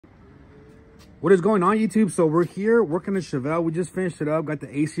What is going on, YouTube? So we're here working at Chevelle. We just finished it up, got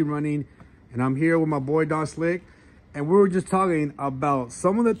the AC running, and I'm here with my boy Don Slick, and we were just talking about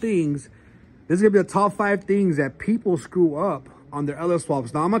some of the things. This is gonna be the top 5 things that people screw up on their LS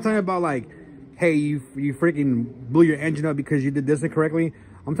swaps. Now I'm not talking about like, hey, you freaking blew your engine up because you did this incorrectly.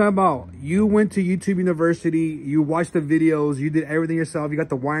 I'm talking about you went to YouTube University, you watched the videos, you did everything yourself, you got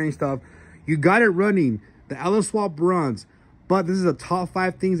the wiring stuff, you got it running, the LS swap runs. But this is the top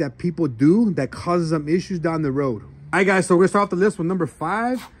 5 things that people do that causes some issues down the road. All right, guys, so we're gonna start off the list with number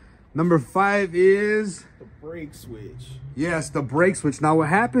 5. Number 5 is the brake switch. Yes, the brake switch. Now, what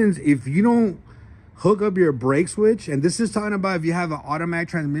happens if you don't hook up your brake switch? And this is talking about if you have an automatic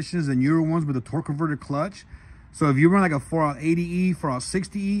transmissions and newer ones with a torque converter clutch. So if you run like a 4L80E,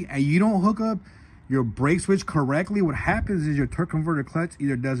 4L60E, and you don't hook up your brake switch correctly, what happens is your torque converter clutch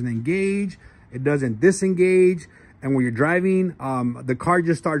either doesn't engage, it doesn't disengage. And when you're driving, the car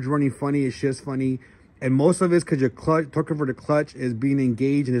just starts running funny. It shifts funny. And most of it's because your torque converter clutch is being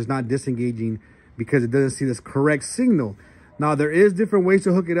engaged and it's not disengaging because it doesn't see this correct signal. Now, there is different ways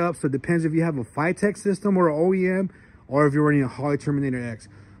to hook it up. So it depends if you have a Phytech system or an OEM or if you're running a Holley Terminator X.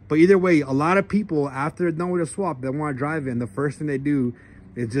 But either way, a lot of people, after they're done with a swap, they want to drive in. The first thing they do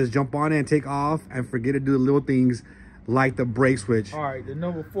is just jump on it and take off and forget to do the little things like the brake switch. All right, the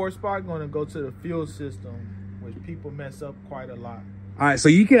number 4 spot going to go to the fuel system, which people mess up quite a lot. All right, so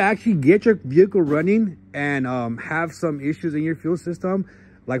you can actually get your vehicle running and have some issues in your fuel system.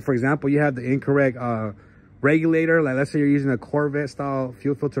 Like, for example, you have the incorrect regulator. Like, let's say you're using a Corvette style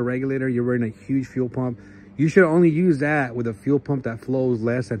fuel filter regulator. You're running a huge fuel pump. You should only use that with a fuel pump that flows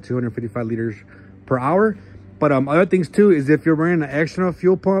less than 255 liters per hour. But other things too is if you're running an external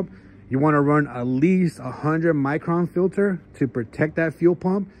fuel pump, you want to run at least 100 micron filter to protect that fuel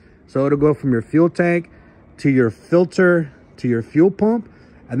pump. So it'll go from your fuel tank to your filter to your fuel pump,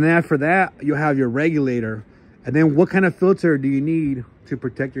 and then after that you'll have your regulator. And then what kind of filter do you need to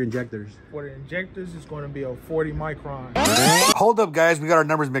protect your injectors? For the injectors, it's going to be a 40 micron. Hold up, guys, we got our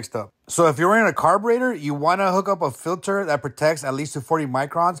numbers mixed up. So if you're running a carburetor, you want to hook up a filter that protects at least to 40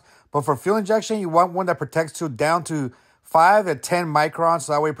 microns. But for fuel injection, you want one that protects to down to 5 to 10 microns,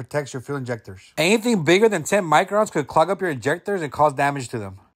 so that way it protects your fuel injectors. Anything bigger than 10 microns could clog up your injectors and cause damage to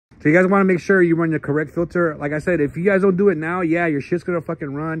them. So you guys want to make sure you run the correct filter. Like I said, if you guys don't do it now, yeah, your shit's gonna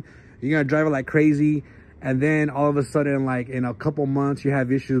fucking run. You're gonna drive it like crazy. And then all of a sudden, like in a couple months, you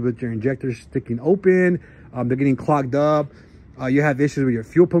have issues with your injectors sticking open. They're getting clogged up. You have issues with your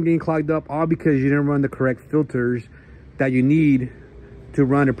fuel pump getting clogged up, all because you didn't run the correct filters that you need to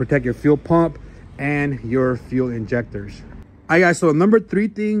run to protect your fuel pump and your fuel injectors. All right, guys, so number 3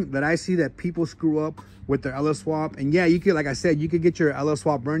 thing that I see that people screw up with their LS swap, and yeah, you could, like I said, you could get your LS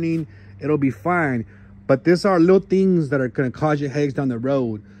swap running, it'll be fine. But these are little things that are gonna cause you headaches down the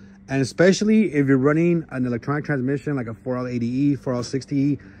road. And especially if you're running an electronic transmission like a 4L80E,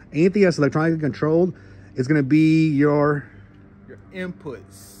 4L60E, anything that's electronically controlled, it's gonna be your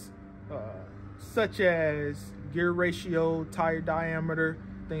inputs, such as gear ratio, tire diameter,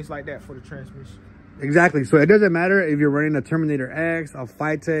 things like that for the transmission. Exactly. So it doesn't matter if you're running a Terminator X, a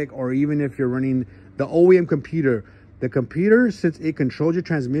Phytech, or even if you're running the OEM computer. The computer, since it controls your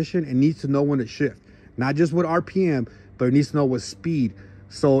transmission, it needs to know when to shift. Not just with RPM, but it needs to know what speed.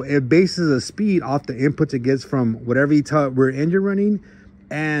 So it bases the speed off the inputs it gets from whatever rear end you're running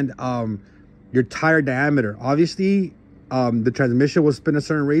and your tire diameter. Obviously, the transmission will spin a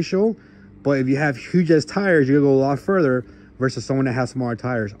certain ratio, but if you have huge ass tires, you're gonna go a lot further versus someone that has smaller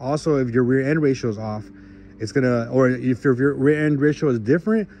tires. Also, if your rear end ratio is off, it's gonna, or if your rear end ratio is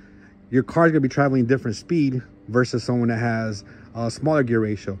different, your car's gonna be traveling different speed versus someone that has a smaller gear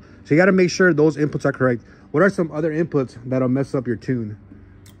ratio. So you gotta make sure those inputs are correct. What are some other inputs that'll mess up your tune?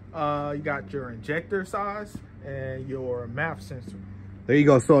 You got your injector size and your MAP sensor. There you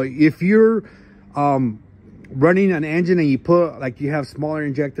go. So if you're running an engine and you put, like, you have smaller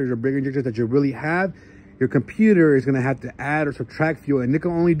injectors or bigger injectors that you really have, your computer is going to have to add or subtract fuel, and it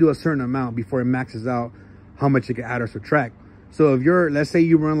can only do a certain amount before it maxes out how much it can add or subtract. So if you're, let's say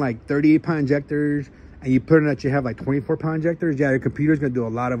you run like 38-pound injectors and you put in that you have like 24-pound injectors, yeah, your computer is going to do a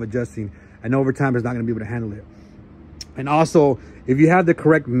lot of adjusting, and over time it's not going to be able to handle it. And also, if you have the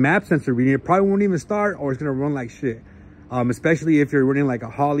correct MAP sensor reading, it probably won't even start, or it's going to run like shit. Especially if you're running like a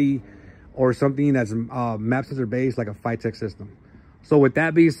Holley or something that's MAP sensor based, like a Phytech system. So with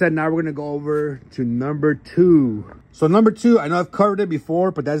that being said, now we're going to go over to number 2. So number 2, I know I've covered it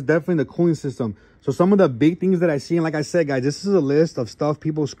before, but that's definitely the cooling system. So some of the big things that I see, and like I said, guys, this is a list of stuff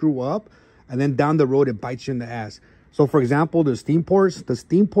people screw up, and then down the road, it bites you in the ass. So for example, the steam ports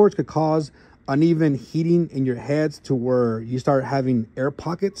could cause uneven heating in your heads to where you start having air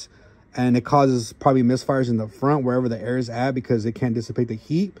pockets and it causes probably misfires in the front wherever the air is at because it can't dissipate the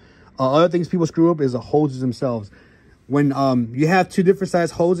heat. Other things people screw up is the hoses themselves. When you have two different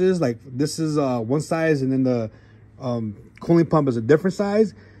size hoses, like this is one size and then the cooling pump is a different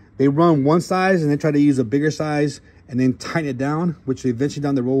size, they run one size and then try to use a bigger size and then tighten it down, which eventually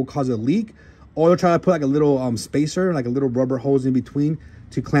down the road will cause a leak. Or they'll try to put like a little spacer, like a little rubber hose in between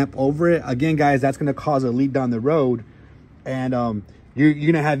to clamp over it. Again, guys, that's going to cause a leak down the road, and you're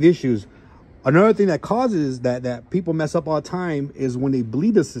going to have issues. Another thing that causes that people mess up all the time is when they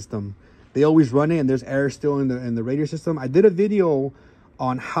bleed the system. They always run it and there's air still in the radiator system. I did a video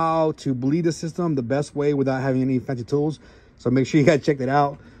on how to bleed the system the best way without having any fancy tools. So make sure you guys check that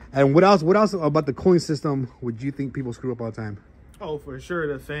out. And what else about the cooling system would you think people screw up all the time? Oh, for sure,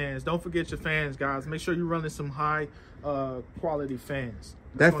 the fans. Don't forget your fans, guys. Make sure you're running some high quality fans.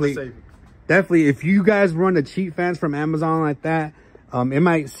 Definitely. If you guys run the cheap fans from Amazon like that, it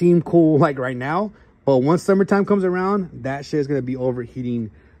might seem cool like right now, but once summertime comes around, that shit is going to be overheating.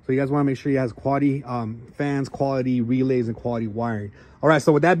 So you guys want to make sure you have quality fans, quality relays, and quality wiring. All right,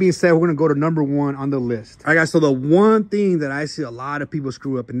 so with that being said, we're going to go to number 1 on the list. All right, guys, so the one thing that I see a lot of people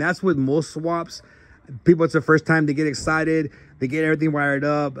screw up, and that's with most swaps, people, it's the first time they get excited, they get everything wired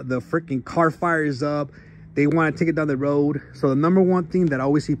up, the freaking car fires up, they want to take it down the road. So the number 1 thing that I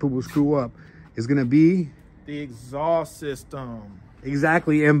always see people screw up is going to be the exhaust system.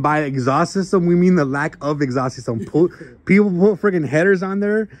 Exactly, and by exhaust system, we mean the lack of exhaust system. People put freaking headers on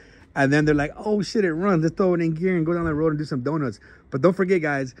there, and then they're like, oh shit, it runs. Let's throw it in gear and go down the road and do some donuts. But don't forget,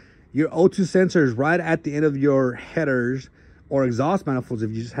 guys, your O2 sensor is right at the end of your headers or exhaust manifolds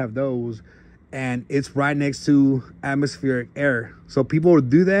if you just have those, and it's right next to atmospheric air. So people will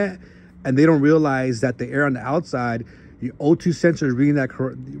do that, and they don't realize that the air on the outside, your O2 sensor is reading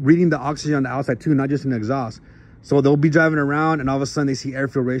the oxygen on the outside too, not just in the exhaust. So they'll be driving around and all of a sudden they see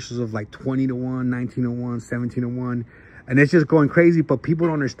airfield ratios of like 20-to-1, 19-to-1, 17-to-1. And it's just going crazy. But people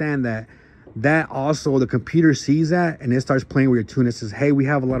don't understand that also the computer sees that and it starts playing with your tune. It says, hey, we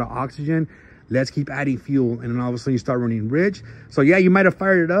have a lot of oxygen. Let's keep adding fuel. And then all of a sudden you start running rich. So yeah, you might have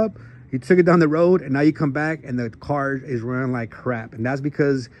fired it up. You took it down the road and now you come back and the car is running like crap. And that's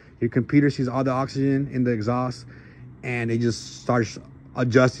because your computer sees all the oxygen in the exhaust and it just starts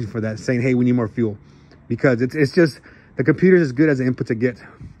adjusting for that, saying, hey, we need more fuel. Because it's just, the computer is as good as the input to get.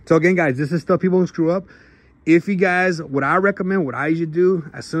 So again, guys, this is stuff people who screw up. If you guys, what I recommend, what I usually do,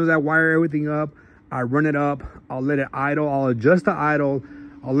 as soon as I wire everything up, I run it up, I'll let it idle, I'll adjust the idle,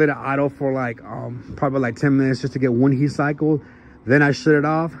 I'll let it idle for like, probably like 10 minutes just to get one heat cycle. Then I shut it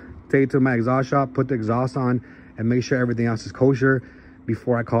off, take it to my exhaust shop, put the exhaust on, and make sure everything else is kosher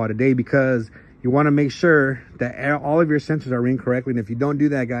before I call it a day. Because you want to make sure that all of your sensors are reading correctly. And if you don't do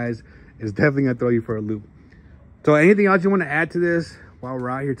that, guys, it's definitely gonna throw you for a loop. So anything else you want to add to this while we're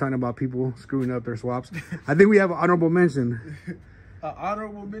out here talking about people screwing up their swaps? I think we have an honorable mention.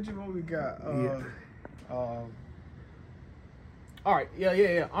 Honorable mention, what we got? All right,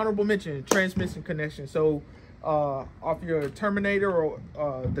 yeah. Honorable mention, transmission connection. So off your terminator or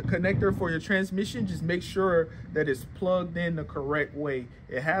the connector for your transmission, just make sure that it's plugged in the correct way.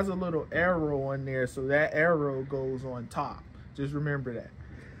 It has a little arrow on there, so that arrow goes on top. Just remember that.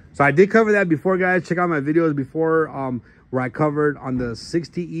 So I did cover that before, guys. Check out my videos before where I covered on the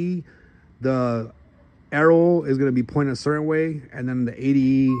 60E, the arrow is going to be pointing a certain way, and then the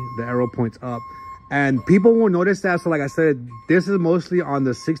 80E, the arrow points up. And people will notice that. So like I said, this is mostly on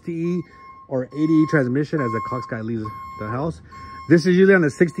the 60E or 80E transmission as the Cox guy leaves the house. This is usually on the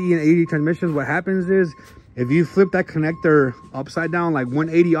 60E and 80E transmissions. What happens is if you flip that connector upside down, like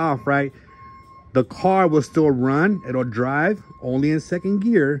 180 off, right? The car will still run, it'll drive only in second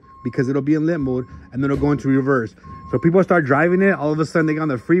gear because it'll be in limp mode, and then it'll go into reverse. So people start driving it, all of a sudden they get on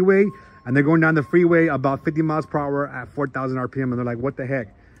the freeway, and they're going down the freeway about 50 miles per hour at 4,000 RPM, and they're like, what the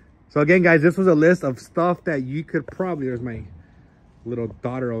heck? So again, guys, this was a list of stuff that you could probably, there's my little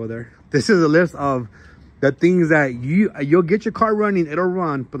daughter over there. This is a list of the things that you'll get your car running, it'll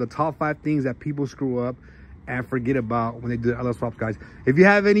run, but the top 5 things that people screw up and forget about when they do LS swaps, guys. If you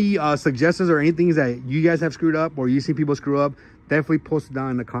have any suggestions or anything that you guys have screwed up or you see people screw up, definitely post it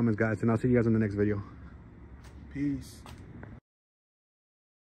down in the comments, guys, and I'll see you guys in the next video. Peace.